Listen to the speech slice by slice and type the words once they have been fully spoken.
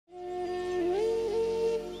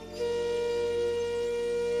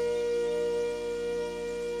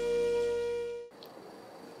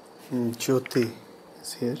Jyoti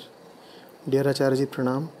is here. Dear Acharya Ji,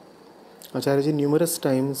 Pranam. Acharya Ji, numerous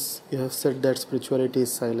times you have said that spirituality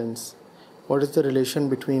is silence. What is the relation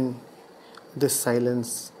between this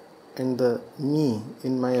silence and the me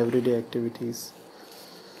in my everyday activities?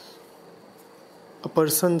 A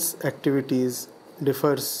person's activities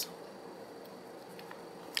differs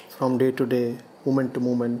from day to day, moment to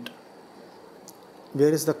moment.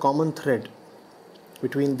 Where is the common thread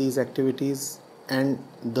between these activities and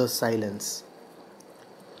the silence?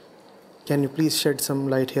 Can you please shed some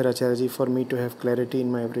light here, Acharya Ji, for me to have clarity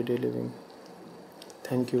in my everyday living?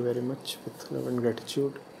 Thank you very much. With love and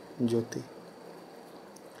gratitude, Jyoti.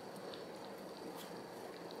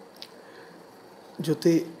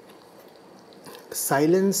 Jyoti,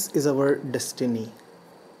 silence is our destiny,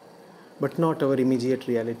 but not our immediate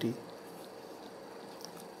reality.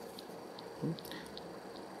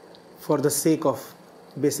 For the sake of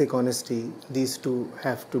basic honesty, these two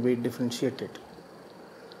have to be differentiated.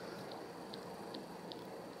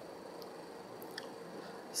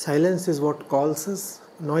 Silence is what calls us,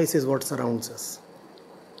 noise is what surrounds us.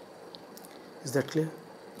 Is that clear?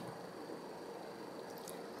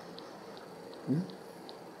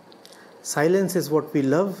 Silence is what we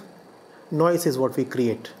love, noise is what we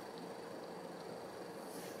create.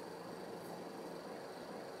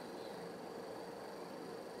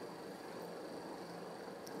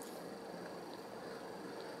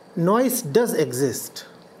 Noise does exist.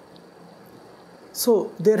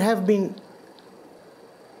 So there have been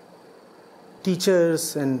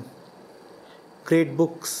teachers and great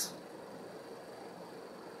books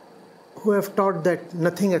who have taught that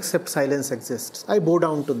nothing except silence exists. I bow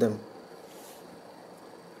down to them.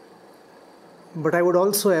 But I would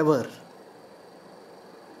also aver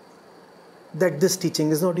that this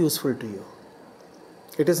teaching is not useful to you.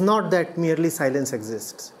 It is not that merely silence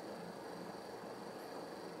exists.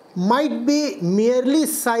 Might be merely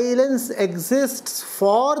silence exists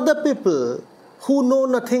for the people who know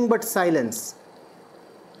nothing but silence.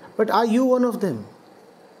 But are you one of them?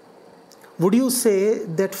 Would you say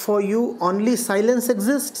that for you only silence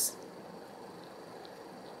exists?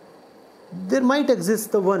 There might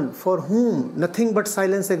exist the one for whom nothing but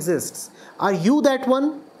silence exists. Are you that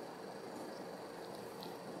one?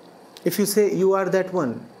 If you say you are that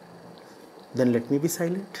one, then let me be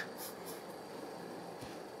silent.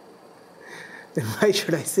 Then why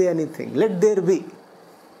should I say anything? Let there be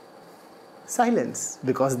silence,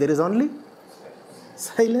 because there is only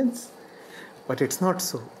silence. But it's not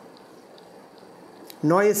so.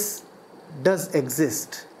 Noise does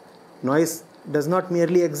exist. Noise does not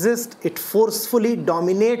merely exist, it forcefully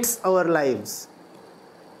dominates our lives.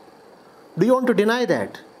 Do you want to deny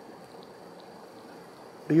that?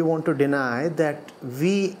 Do you want to deny that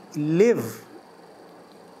we live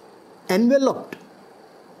enveloped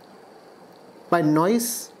by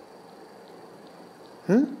noise?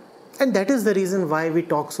 And that is the reason why we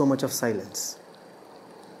talk so much of silence.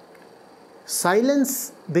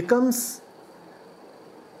 Silence becomes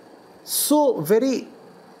so very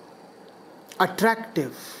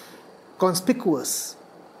attractive, conspicuous,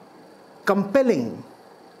 compelling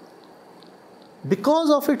because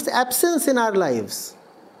of its absence in our lives.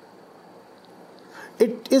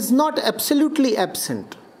 It is not absolutely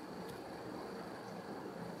absent.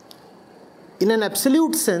 In an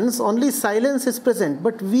absolute sense, only silence is present,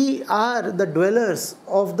 but we are the dwellers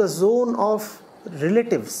of the zone of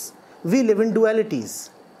relatives. We live in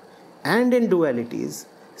dualities. And in dualities,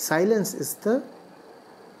 silence is the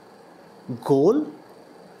goal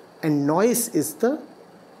and noise is the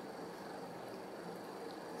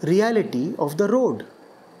reality of the road.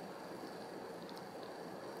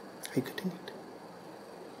 Are you getting it?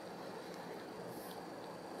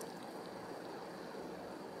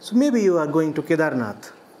 So maybe you are going to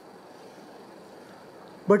Kedarnath,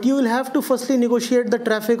 but you will have to firstly negotiate the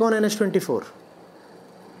traffic on NH24.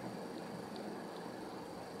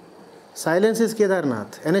 Silence is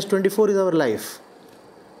Kedarnath, NH24 is our life.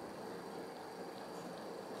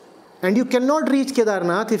 And you cannot reach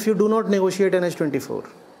Kedarnath if you do not negotiate NH24.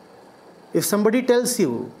 If somebody tells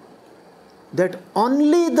you that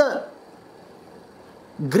only the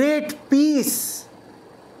great peace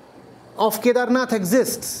of Kedarnath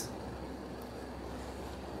exists,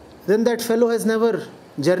 then that fellow has never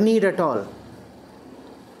journeyed at all.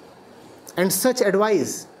 And such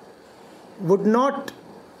advice would not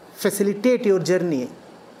facilitate your journey.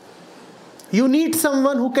 You need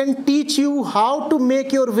someone who can teach you how to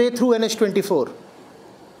make your way through NH24.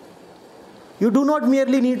 You do not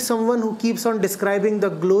merely need someone who keeps on describing the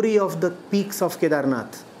glory of the peaks of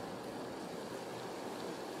Kedarnath.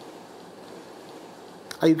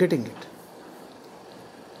 Are you getting it?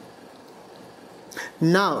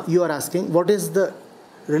 Now you are asking, what is the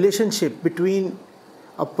relationship between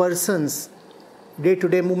a person's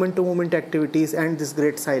day-to-day, moment-to-moment activities and this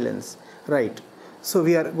great silence? Right. So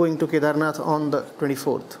we are going to Kedarnath on the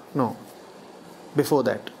 24th. No, before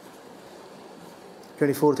that.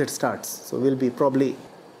 24th it starts. So we'll be probably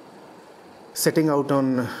setting out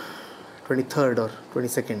on 23rd or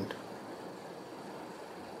 22nd.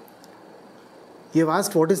 You have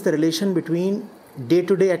asked what is the relation between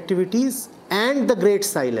day-to-day activities and the great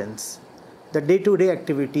silence. The day-to-day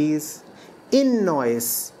activities in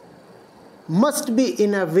noise must be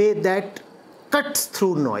in a way that cuts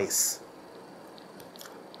through noise.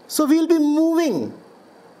 So we'll be moving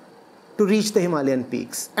to reach the Himalayan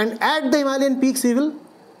peaks, and at the Himalayan peaks we will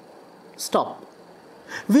stop.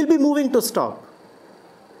 We'll be moving to stop.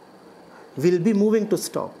 We'll be moving to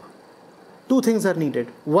stop. Two things are needed.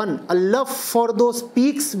 One, a love for those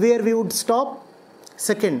peaks where we would stop.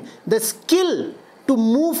 Second, the skill to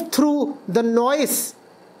move through the noise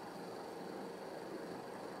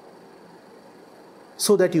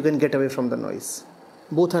so that you can get away from the noise.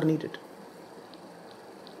 Both are needed.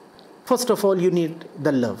 First of all, you need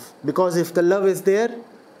the love, because if the love is there,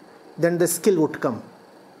 then the skill would come.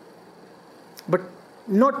 But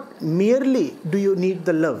not merely do you need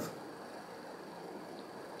the love.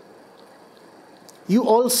 You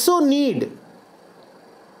also need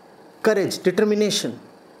courage, determination,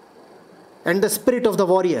 and the spirit of the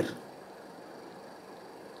warrior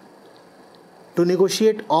to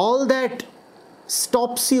negotiate all that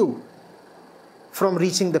stops you from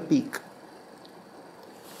reaching the peak.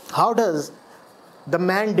 How does the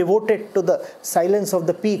man devoted to the silence of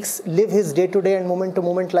the peaks live his day-to-day and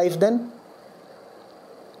moment-to-moment life then?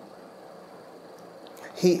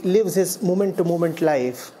 He lives his moment-to-moment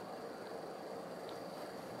life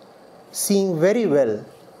seeing very well,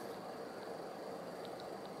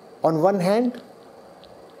 on one hand,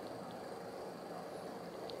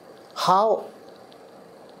 how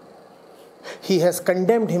he has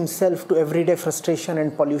condemned himself to everyday frustration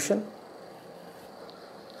and pollution.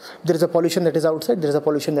 There is a pollution that is outside, there is a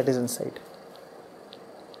pollution that is inside.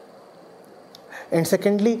 And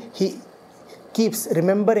secondly, he keeps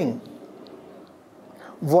remembering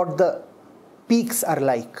what the peaks are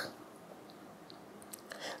like.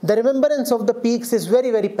 The remembrance of the peaks is very,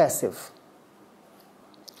 very passive.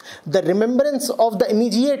 The remembrance of the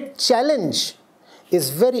immediate challenge is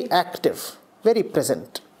very active, very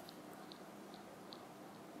present.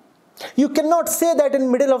 You cannot say that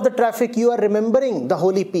in middle of the traffic you are remembering the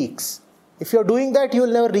holy peaks. If you are doing that, you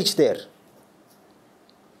will never reach there.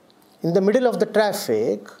 In the middle of the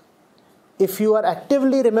traffic, if you are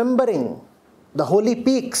actively remembering the holy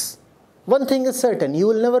peaks, one thing is certain, you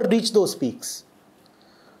will never reach those peaks.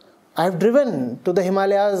 I have driven to the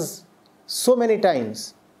Himalayas so many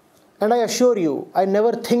times, and I assure you, I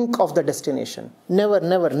never think of the destination. Never,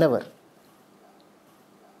 never, never.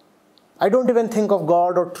 I don't even think of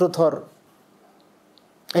God or truth or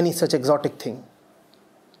any such exotic thing.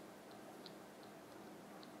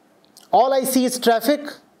 All I see is traffic.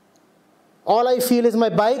 All I feel is my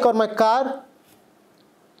bike or my car.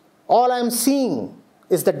 All I am seeing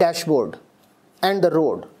is the dashboard and the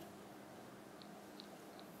road.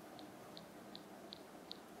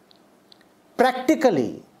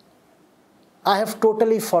 Practically, I have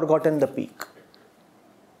totally forgotten the peak.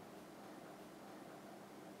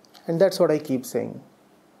 And that's what I keep saying.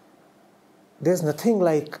 There's nothing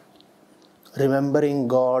like remembering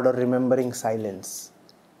God or remembering silence.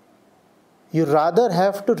 You rather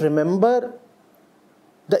have to remember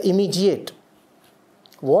the immediate.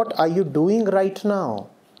 What are you doing right now?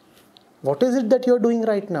 What is it that you're doing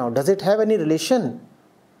right now? Does it have any relation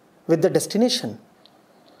with the destination?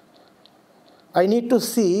 I need to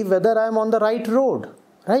see whether I'm on the right road,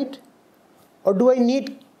 right? Or do I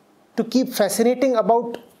need to keep fascinating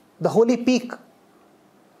about the holy peak?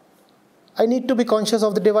 I need to be conscious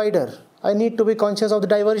of the divider. I need to be conscious of the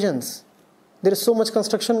diversions. There is so much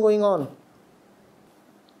construction going on.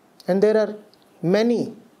 And there are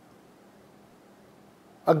many,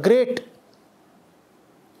 a great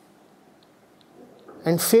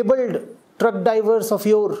and fabled truck drivers of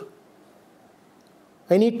yore.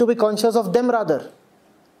 I need to be conscious of them rather.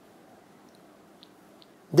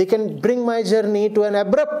 They can bring my journey to an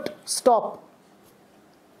abrupt stop.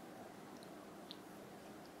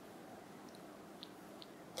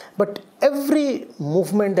 But every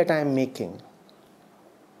movement that I am making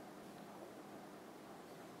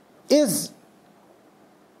is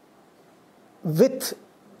with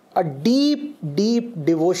a deep, deep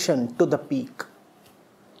devotion to the peak.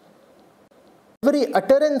 Every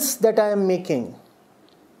utterance that I am making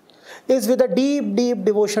is with a deep, deep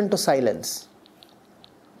devotion to silence.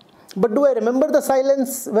 But do I remember the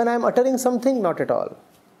silence when I am uttering something? Not at all.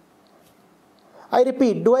 I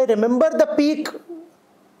repeat, do I remember the peak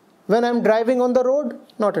when I am driving on the road?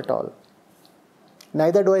 Not at all.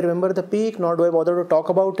 Neither do I remember the peak, nor do I bother to talk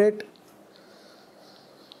about it.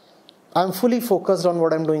 I am fully focused on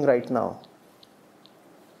what I am doing right now.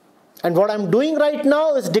 And what I am doing right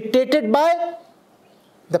now is dictated by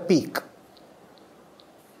the peak.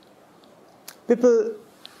 People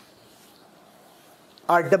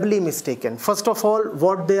are doubly mistaken. First of all,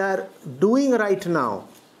 what they are doing right now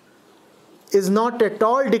is not at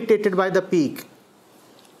all dictated by the peak.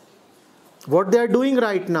 What they are doing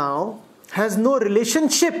right now has no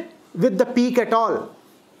relationship with the peak at all.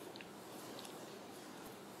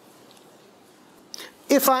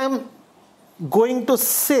 If I am going to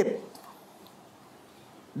sip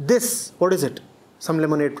this, what is it? Some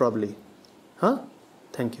lemonade probably. Huh?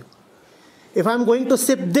 Thank you. If I am going to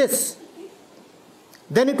sip this,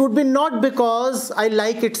 then it would be not because I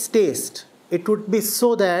like its taste. It would be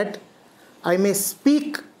so that I may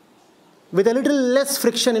speak with a little less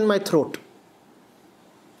friction in my throat.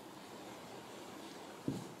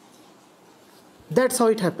 That's how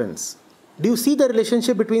it happens. Do you see the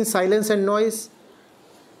relationship between silence and noise?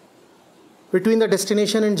 Between the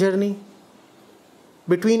destination and journey?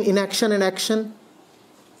 Between inaction and action?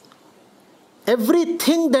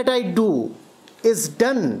 Everything that I do is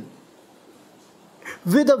done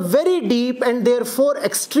with a very deep and therefore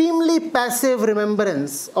extremely passive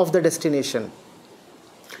remembrance of the destination.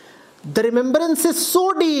 The remembrance is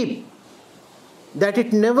so deep that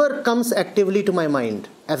it never comes actively to my mind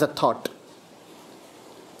as a thought.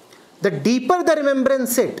 The deeper the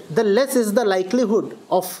remembrance is, the less is the likelihood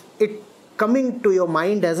of it coming to your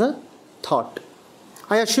mind as a thought.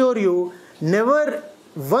 I assure you, never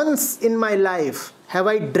once in my life have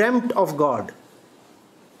I dreamt of God.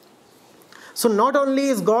 So not only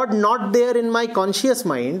is God not there in my conscious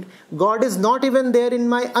mind, God is not even there in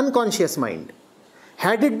my unconscious mind.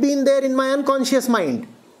 Had it been there in my unconscious mind,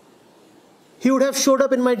 He would have showed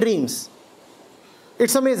up in my dreams.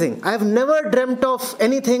 It's amazing. I have never dreamt of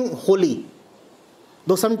anything holy.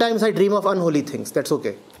 Though sometimes I dream of unholy things. That's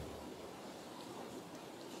okay.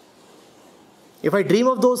 If I dream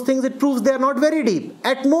of those things, it proves they are not very deep.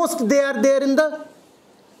 At most, they are there in the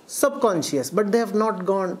subconscious, but they have not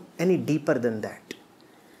gone any deeper than that.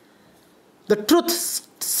 The truth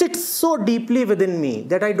sits so deeply within me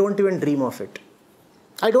that I don't even dream of it.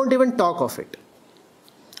 I don't even talk of it.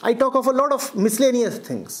 I talk of a lot of miscellaneous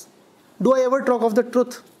things. Do I ever talk of the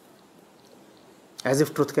truth? As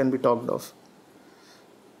if truth can be talked of.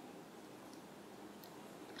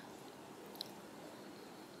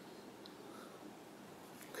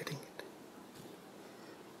 Getting it.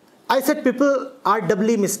 I said people are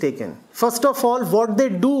doubly mistaken. First of all, what they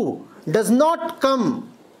do does not come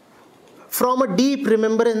from a deep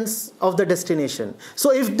remembrance of the destination.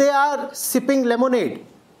 So if they are sipping lemonade,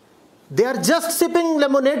 they are just sipping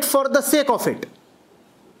lemonade for the sake of it.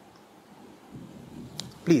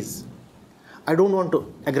 Please, I don't want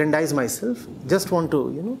to aggrandize myself, just want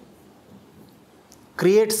to,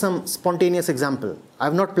 create some spontaneous example. I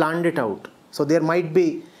have not planned it out, so there might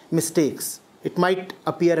be mistakes. It might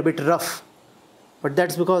appear a bit rough, but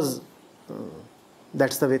that's because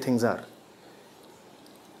that's the way things are.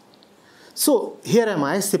 So here am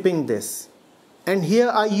I sipping this, and here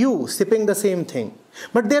are you sipping the same thing.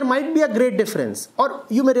 But there might be a great difference, or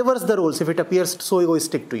you may reverse the roles if it appears so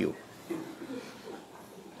egoistic to you.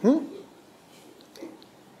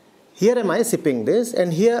 Here am I sipping this,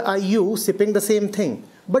 and here are you sipping the same thing.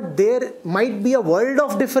 But there might be a world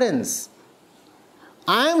of difference.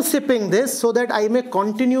 I am sipping this so that I may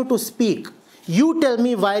continue to speak. You tell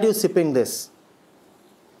me, why are you sipping this?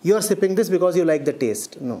 You are sipping this because you like the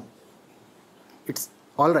taste. No. It's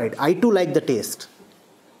all right. I too like the taste.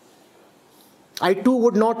 I too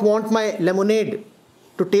would not want my lemonade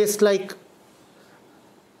to taste like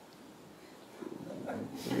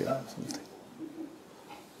something.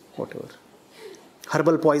 Whatever.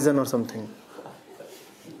 Herbal poison or something.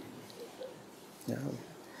 Yeah.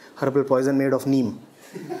 Herbal poison made of neem.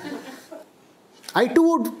 I too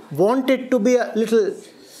would want it to be a little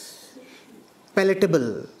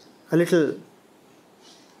palatable, a little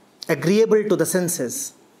agreeable to the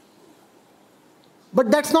senses.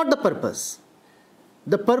 But that's not the purpose.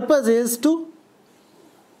 The purpose is to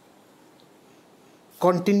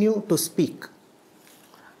continue to speak.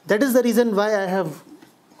 That is the reason why I have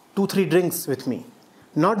 2-3 drinks with me.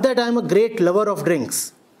 Not that I am a great lover of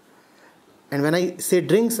drinks. And when I say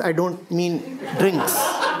drinks, I don't mean drinks.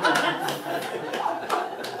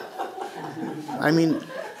 I mean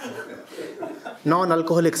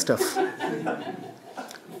non-alcoholic stuff.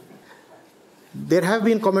 There have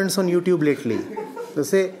been comments on YouTube lately. They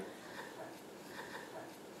say,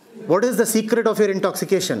 what is the secret of your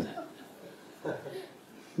intoxication?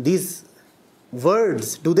 These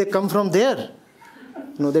words, do they come from there?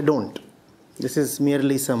 No, they don't. This is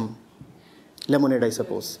merely some lemonade, I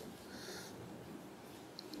suppose.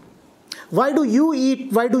 Why do you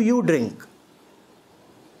eat? Why do you drink?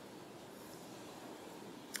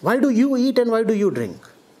 Why do you eat and why do you drink?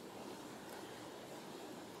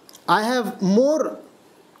 I have more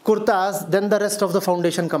kurtas than the rest of the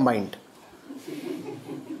foundation combined.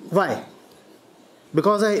 Why?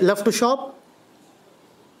 Because I love to shop?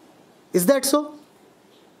 Is that so?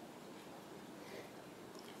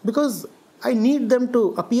 Because I need them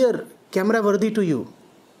to appear camera worthy to you.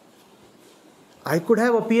 I could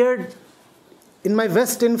have appeared in my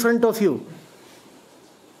vest in front of you,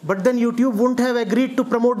 but then YouTube wouldn't have agreed to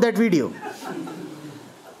promote that video.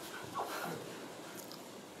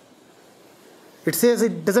 It says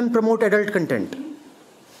it doesn't promote adult content.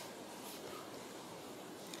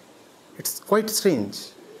 It's quite strange.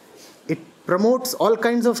 It promotes all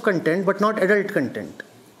kinds of content, but not adult content.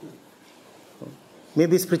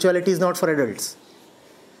 Maybe spirituality is not for adults.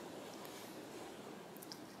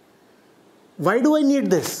 Why do I need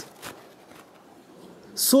this?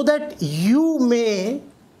 So that you may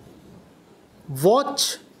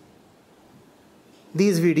watch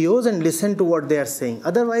these videos and listen to what they are saying.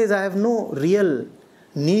 Otherwise, I have no real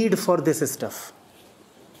need for this stuff.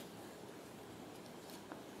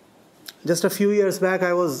 Just a few years back,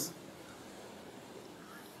 I was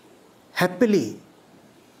happily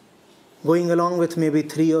going along with maybe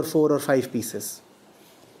 3 or 4 or 5 pieces.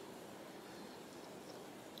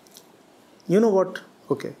 You know what?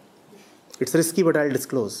 Okay. It's risky, but I'll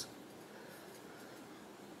disclose.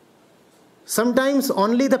 Sometimes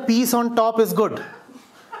only the piece on top is good.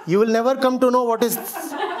 You will never come to know what is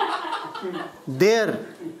there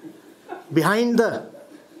behind the...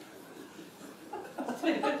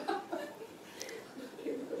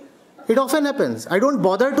 It often happens. I don't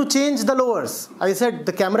bother to change the lowers. I said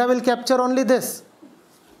the camera will capture only this.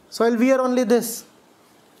 So I'll wear only this.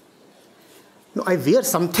 No, I wear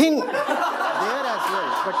something there as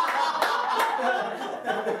well.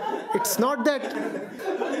 But it's not that...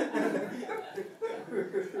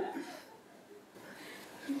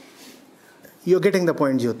 You're getting the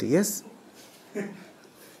point, Jyoti, yes?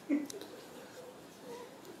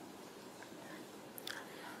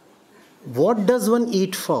 What does one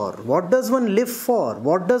eat for? What does one live for?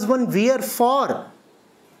 What does one wear for?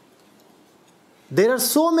 There are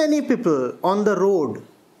so many people on the road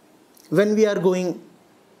when we are going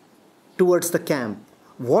towards the camp.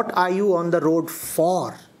 What are you on the road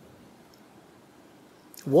for?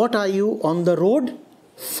 What are you on the road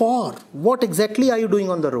for? What exactly are you doing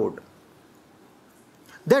on the road?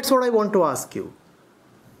 That's what I want to ask you.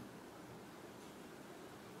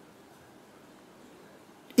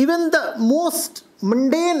 Even the most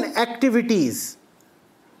mundane activities,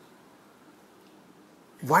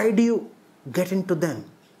 why do you get into them?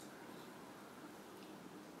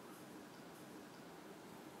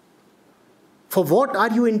 For what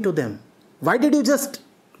are you into them? Why did you just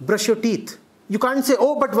brush your teeth? You can't say,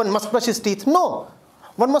 oh, but one must brush his teeth. No,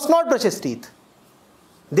 one must not brush his teeth.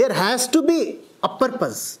 There has to be a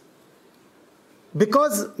purpose.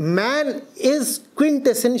 Because man is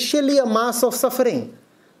quintessentially a mass of suffering.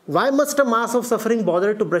 Why must a mass of suffering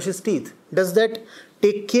bother to brush his teeth? Does that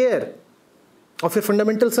take care of your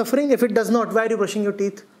fundamental suffering? If it does not, why are you brushing your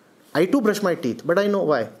teeth? I too brush my teeth, but I know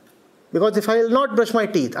why. Because if I will not brush my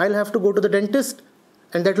teeth, I'll have to go to the dentist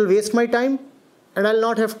and that will waste my time and I'll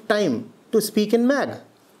not have time to speak in MAG.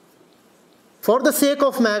 For the sake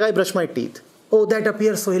of MAG, I brush my teeth. Oh, that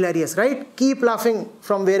appears so hilarious, right? Keep laughing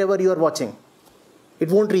from wherever you are watching. It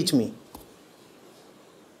won't reach me.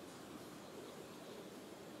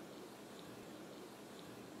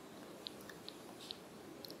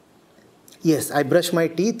 Yes, I brush my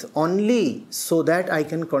teeth only so that I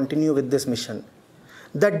can continue with this mission.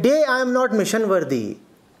 The day I am not mission worthy,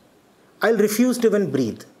 I'll refuse to even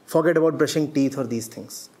breathe. Forget about brushing teeth or these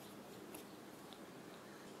things.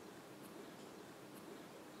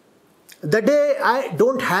 The day I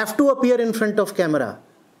don't have to appear in front of camera,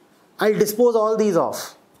 I'll dispose all these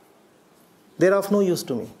off. They're of no use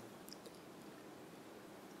to me.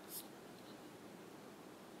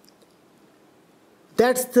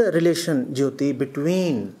 That's the relation, Jyoti,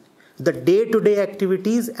 between the day-to-day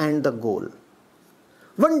activities and the goal.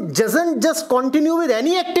 One doesn't just continue with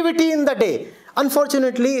any activity in the day.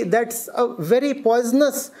 Unfortunately, that's a very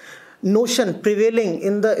poisonous notion prevailing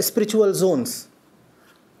in the spiritual zones.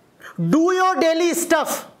 Do your daily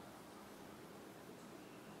stuff.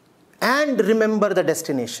 and remember the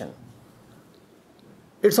destination.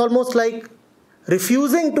 It's almost like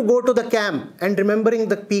refusing to go to the camp and remembering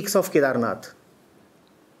the peaks of Kedarnath.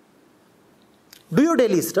 Do your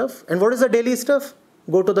daily stuff. And what is the daily stuff?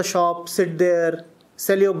 Go to the shop, sit there,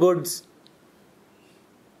 sell your goods.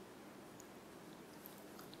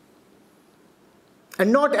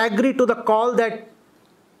 And not agree to the call that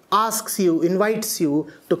asks you, invites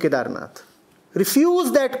you to Kedarnath.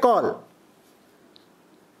 Refuse that call.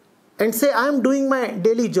 And say, I am doing my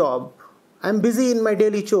daily job. I am busy in my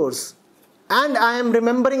daily chores. And I am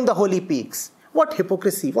remembering the holy peaks. What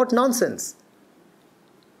hypocrisy, what nonsense.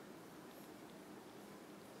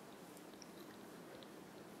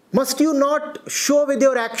 Must you not show with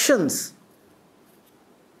your actions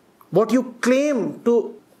what you claim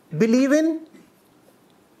to believe in?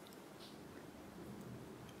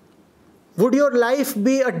 Would your life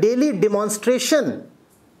be a daily demonstration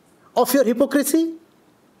of your hypocrisy?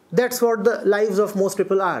 That's what the lives of most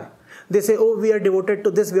people are. They say, oh, we are devoted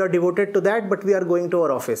to this, we are devoted to that, but we are going to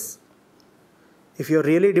our office. If you are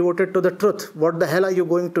really devoted to the truth, what the hell are you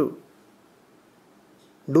going to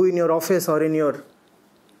do in your office or in your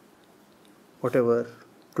whatever,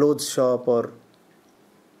 clothes shop or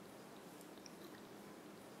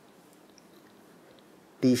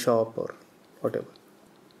tea shop or whatever?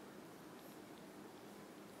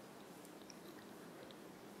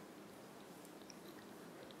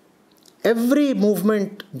 Every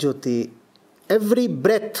movement, Jyoti, every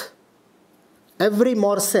breath, every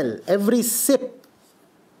morsel, every sip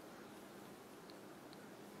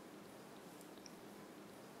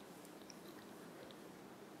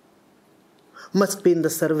must be in the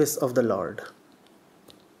service of the Lord.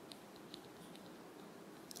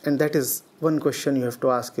 And that is one question you have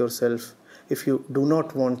to ask yourself if you do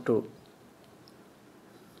not want to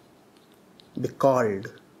be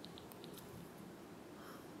called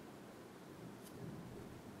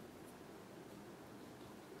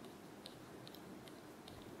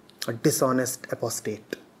a dishonest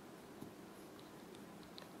apostate.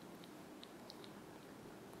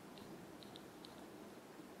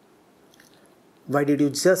 Why did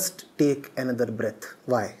you just take another breath?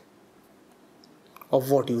 Why?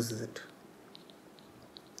 Of what use is it?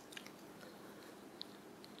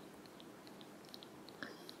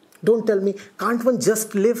 Don't tell me, can't one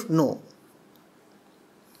just live? No.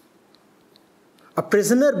 A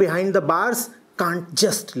prisoner behind the bars can't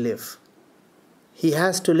just live. He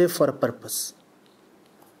has to live for a purpose.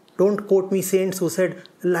 Don't quote me saints who said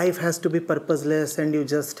life has to be purposeless and you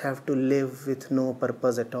just have to live with no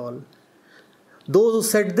purpose at all. Those who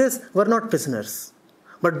said this were not prisoners.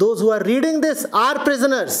 But those who are reading this are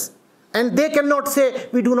prisoners. And they cannot say,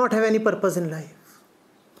 we do not have any purpose in life.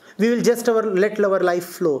 We will just let our life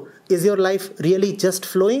flow. Is your life really just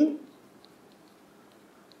flowing?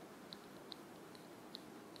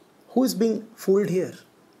 Who is being fooled here?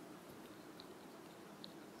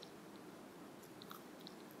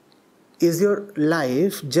 Is your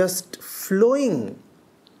life just flowing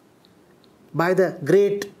by the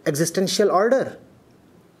great existential order?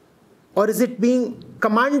 Or is it being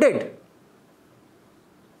commanded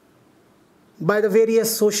by the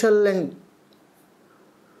various social and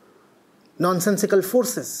nonsensical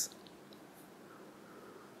forces?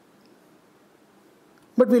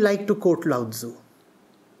 But we like to quote Lao Tzu.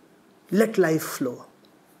 Let life flow.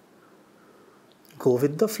 Go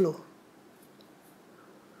with the flow.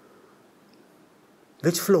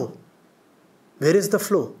 Which flow? Where is the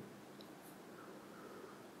flow?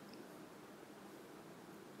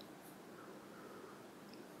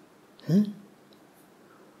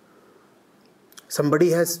 Somebody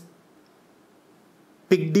has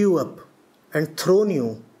picked you up and thrown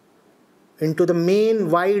you into the main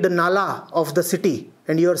wide nala of the city,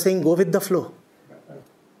 and you are saying, go with the flow.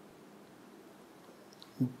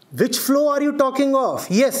 Which flow are you talking of?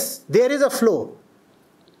 Yes, there is a flow,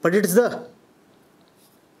 but it's the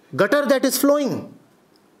gutter that is flowing.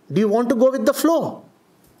 Do you want to go with the flow?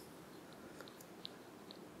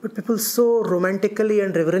 But people so romantically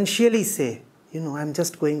and reverentially say, I'm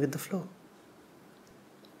just going with the flow.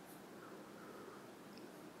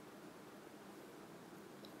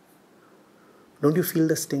 Don't you feel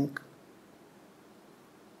the stink?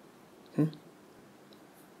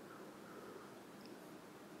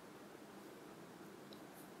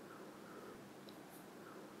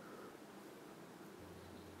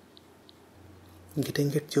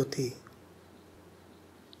 Getting it, Jyoti?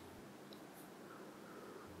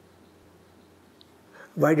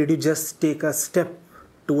 Why did you just take a step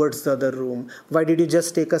towards the other room? Why did you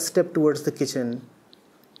just take a step towards the kitchen?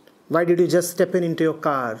 Why did you just step into your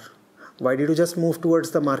car? Why did you just move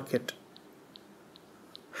towards the market?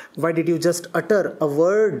 Why did you just utter a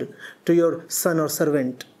word to your son or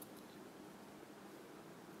servant?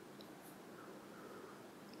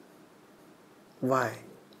 Why?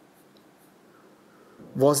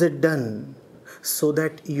 Was it done so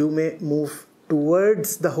that you may move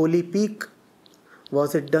towards the holy peak?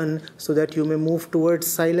 Was it done so that you may move towards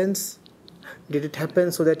silence? Did it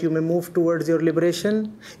happen so that you may move towards your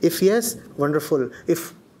liberation? If yes, wonderful.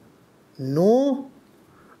 If no,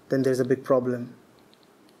 then there's a big problem.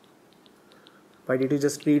 Why did you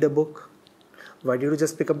just read a book? Why did you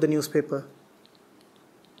just pick up the newspaper?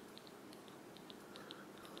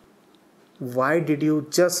 Why did you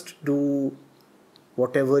just do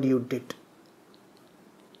whatever you did?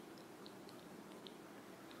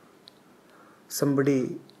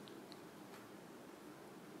 Somebody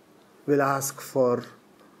will ask for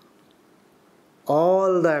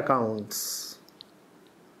all the accounts.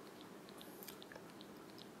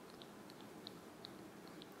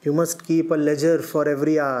 You must keep a ledger for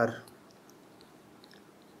every hour.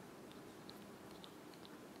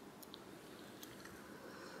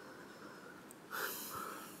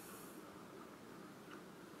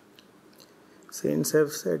 Saints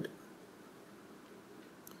have said,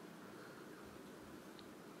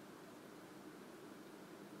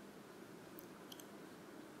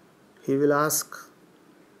 he will ask,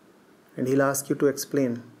 and he'll ask you to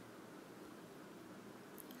explain.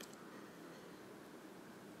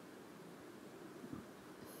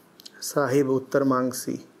 Sahib Uttar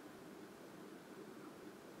Mangsi.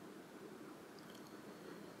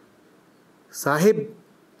 Sahib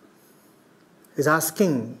is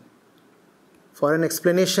asking for an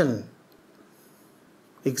explanation.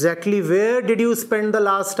 Exactly where did you spend the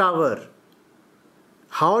last hour?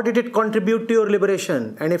 How did it contribute to your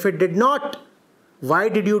liberation? And if it did not, why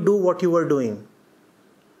did you do what you were doing?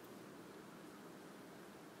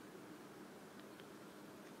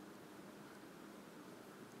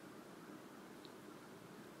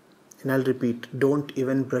 And I'll repeat, don't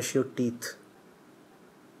even brush your teeth.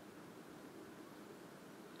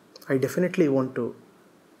 I definitely want to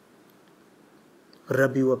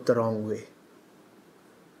rub you up the wrong way.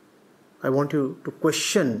 I want you to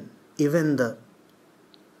question even the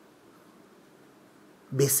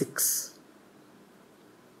basics.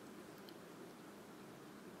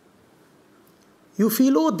 You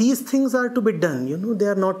feel, oh, these things are to be done. They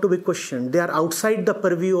are not to be questioned. They are outside the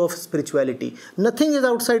purview of spirituality. Nothing is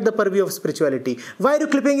outside the purview of spirituality. Why are you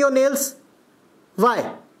clipping your nails?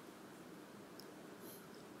 Why?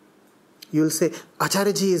 You will say,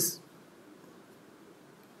 Acharya ji is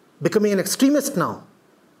becoming an extremist now.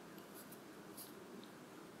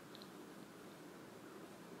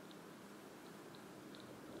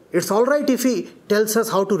 It's all right if he tells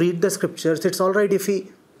us how to read the scriptures. It's all right if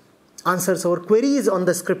he answers our queries on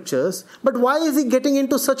the scriptures. But why is he getting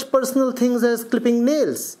into such personal things as clipping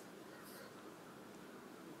nails?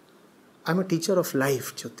 I'm a teacher of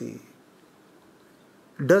life, Jyoti.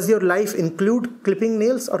 Does your life include clipping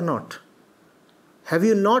nails or not? Have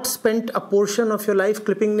you not spent a portion of your life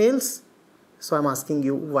clipping nails? So I'm asking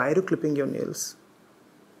you, why are you clipping your nails?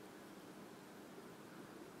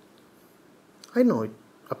 I know it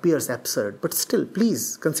appears absurd, but still,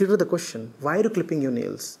 please consider the question. Why are you clipping your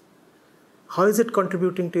nails? How is it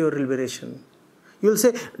contributing to your liberation? You'll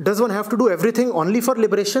say, does one have to do everything only for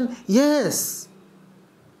liberation? Yes.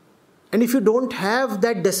 And if you don't have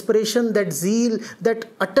that desperation, that zeal, that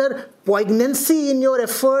utter poignancy in your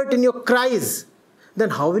effort, in your cries, then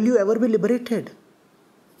how will you ever be liberated?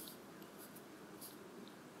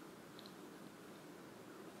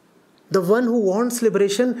 The one who wants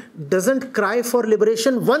liberation doesn't cry for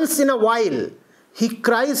liberation once in a while. He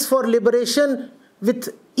cries for liberation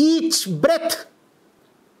with each breath.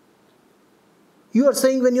 You are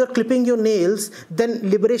saying when you are clipping your nails, then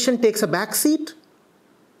liberation takes a back seat?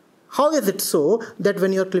 How is it so that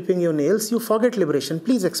when you are clipping your nails, you forget liberation?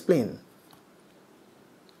 Please explain.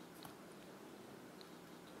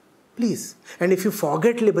 Please. And if you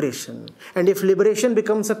forget liberation, and if liberation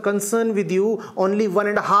becomes a concern with you only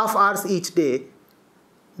 1.5 hours each day,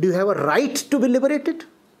 do you have a right to be liberated?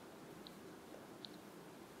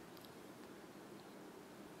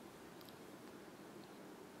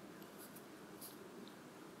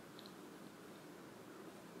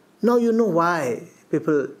 Now you know why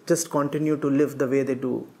people just continue to live the way they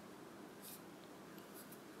do.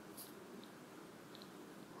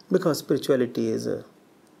 Because spirituality is a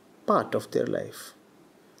part of their life.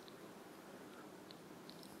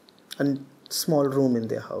 A small room in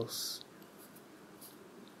their house.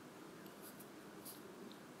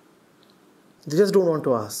 They just don't want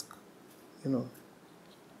to ask,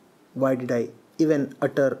 why did I even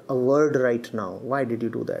utter a word right now. Why did you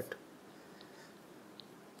do that?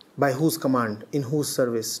 By whose command? In whose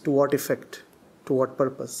service? To what effect? To what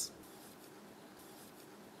purpose?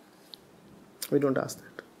 We don't ask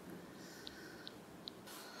that.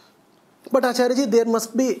 But Acharya ji, there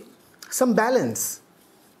must be some balance.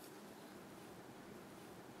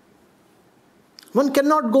 One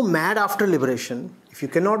cannot go mad after liberation. If you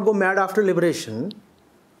cannot go mad after liberation,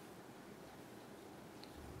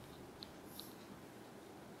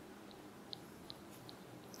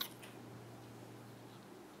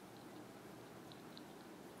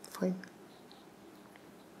 fine.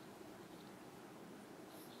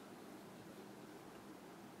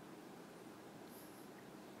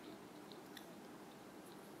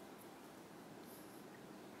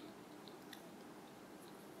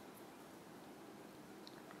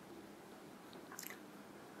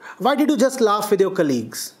 Why did you just laugh with your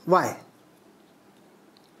colleagues? Why?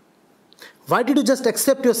 Why did you just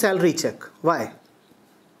accept your salary check? Why?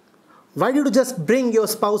 Why did you just bring your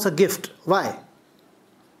spouse a gift? Why?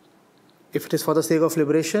 If it is for the sake of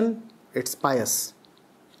liberation, it's pious.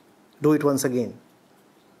 Do it once again.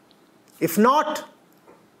 If not,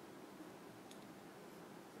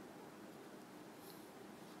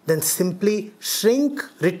 then simply shrink,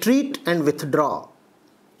 retreat, and withdraw.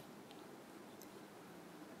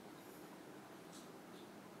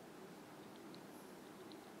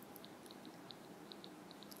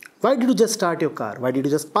 Why did you just start your car? Why did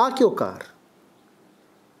you just park your car?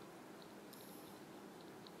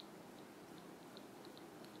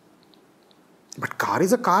 But car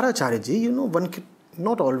is a car, Acharya ji. One can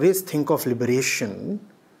not always think of liberation.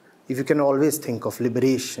 If you can always think of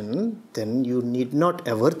liberation, then you need not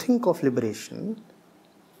ever think of liberation.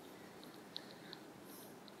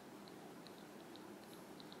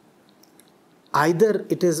 Either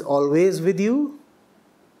it is always with you,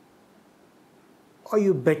 or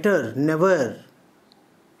you better never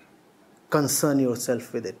concern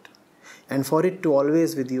yourself with it. And for it to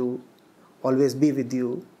always with you, always be with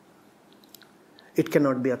you, it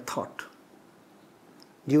cannot be a thought.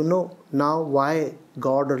 Do you know now why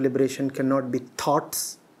God or liberation cannot be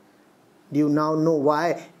thoughts? Do you now know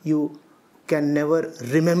why you can never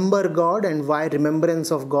remember God and why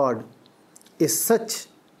remembrance of God is such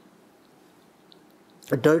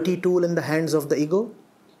a dirty tool in the hands of the ego?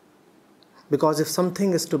 Because if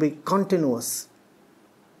something is to be continuous,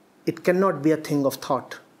 it cannot be a thing of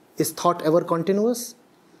thought. Is thought ever continuous?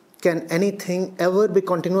 Can anything ever be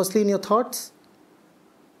continuously in your thoughts?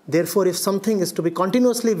 Therefore, if something is to be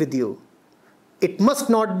continuously with you, it must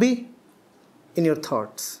not be in your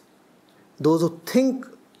thoughts. Those who think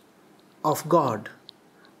of God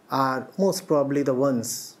are most probably the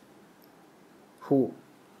ones who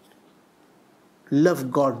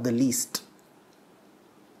love God the least.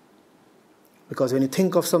 Because when you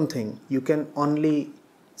think of something, you can only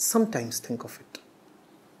sometimes think of it.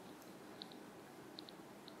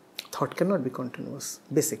 Thought cannot be continuous.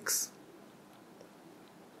 Basics.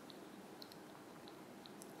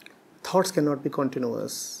 Thoughts cannot be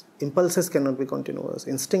continuous. Impulses cannot be continuous.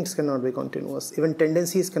 Instincts cannot be continuous. Even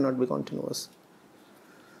tendencies cannot be continuous.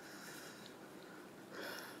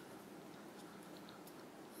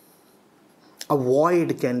 A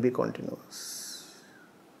void can be continuous.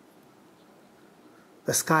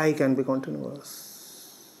 The sky can be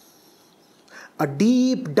continuous. A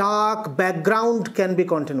deep, dark background can be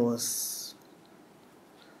continuous.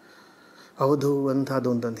 Only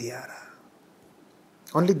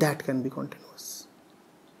that can be continuous.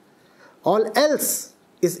 All else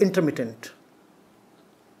is intermittent.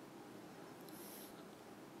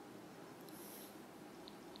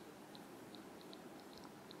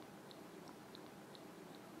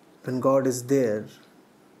 When God is there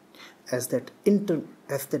as that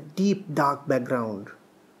deep dark background,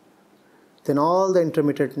 then all the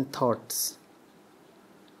intermittent thoughts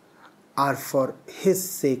are for His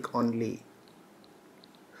sake only.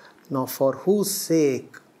 Now, for whose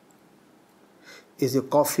sake is your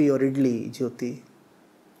coffee or idli, Jyoti?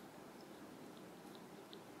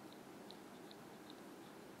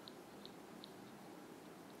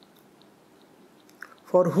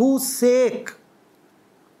 For whose sake?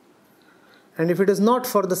 And if it is not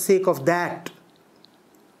for the sake of that,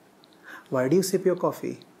 why do you sip your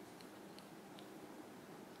coffee?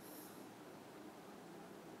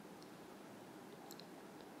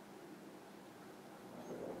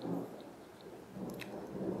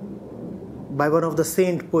 By one of the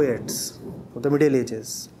saint poets of the Middle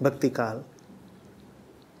Ages, Bhakti Kal,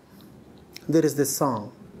 there is this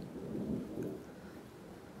song.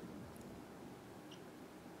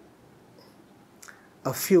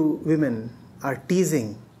 A few women are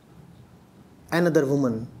teasing another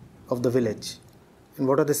woman of the village. And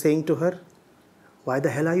what are they saying to her? Why the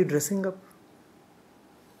hell are you dressing up?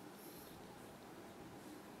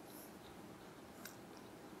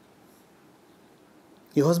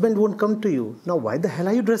 Your husband won't come to you. Now why the hell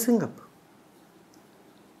are you dressing up?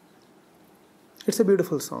 It's a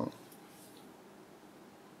beautiful song.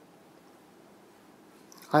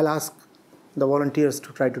 I'll ask the volunteers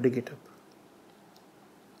to try to dig it up.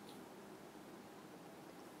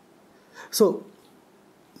 So,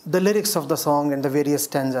 the lyrics of the song and the various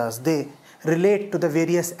stanzas, they relate to the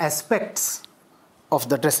various aspects of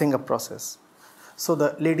the dressing up process. So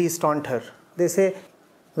the ladies taunt her. They say,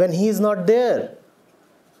 when he is not there,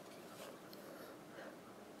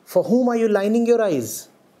 for whom are you lining your eyes?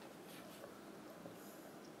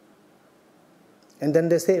 And then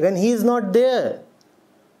they say, when he is not there,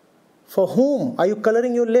 for whom are you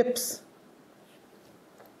coloring your lips?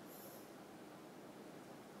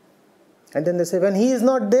 And then they say, when he is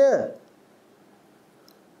not there,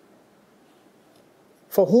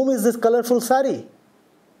 for whom is this colorful sari?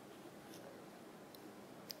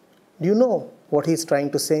 Do you know what he is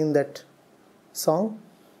trying to say in that song?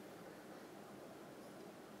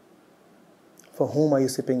 For whom are you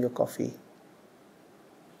sipping your coffee?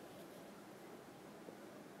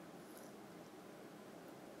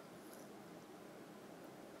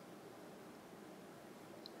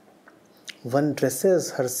 One dresses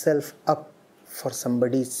herself up for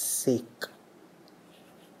somebody's sake.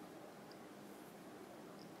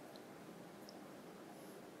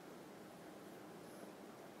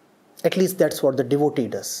 At least that's what the devotee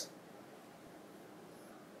does.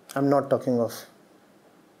 I'm not talking of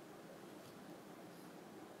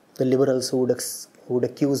the liberals who would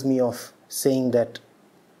accuse me of saying that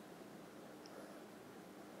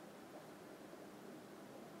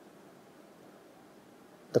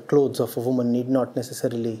the clothes of a woman need not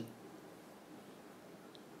necessarily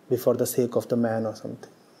be for the sake of the man or something.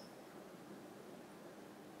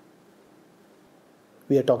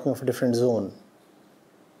 We are talking of a different zone.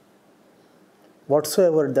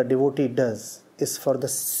 Whatsoever the devotee does is for the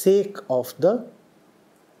sake of the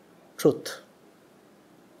truth.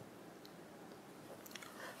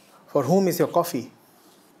 For whom is your coffee?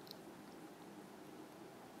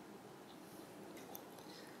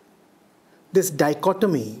 This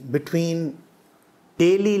dichotomy between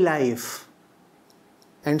daily life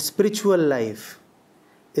and spiritual life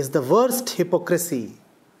is the worst hypocrisy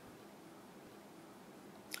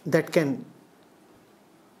that can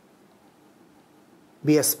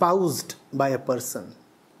be espoused by a person.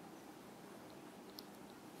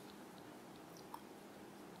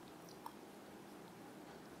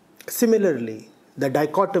 Similarly, the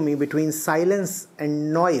dichotomy between silence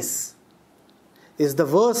and noise is the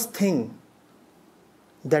worst thing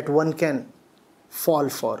that one can fall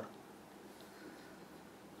for.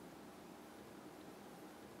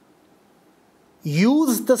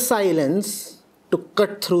 Use the silence to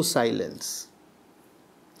cut through silence.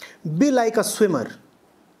 Be like a swimmer.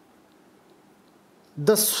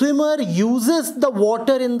 The swimmer uses the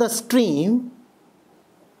water in the stream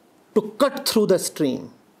to cut through the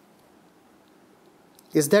stream.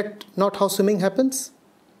 Is that not how swimming happens?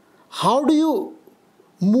 How do you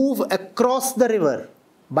move across the river?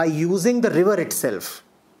 By using the river itself.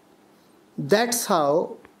 That's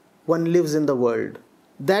how one lives in the world.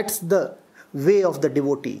 That's the way of the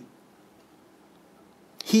devotee.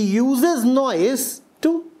 He uses noise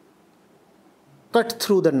to cut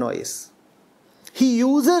through the noise. He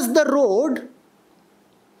uses the road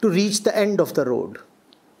to reach the end of the road.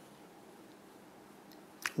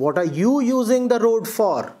 What are you using the road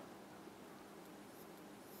for?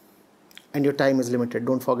 And your time is limited.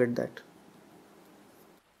 Don't forget that.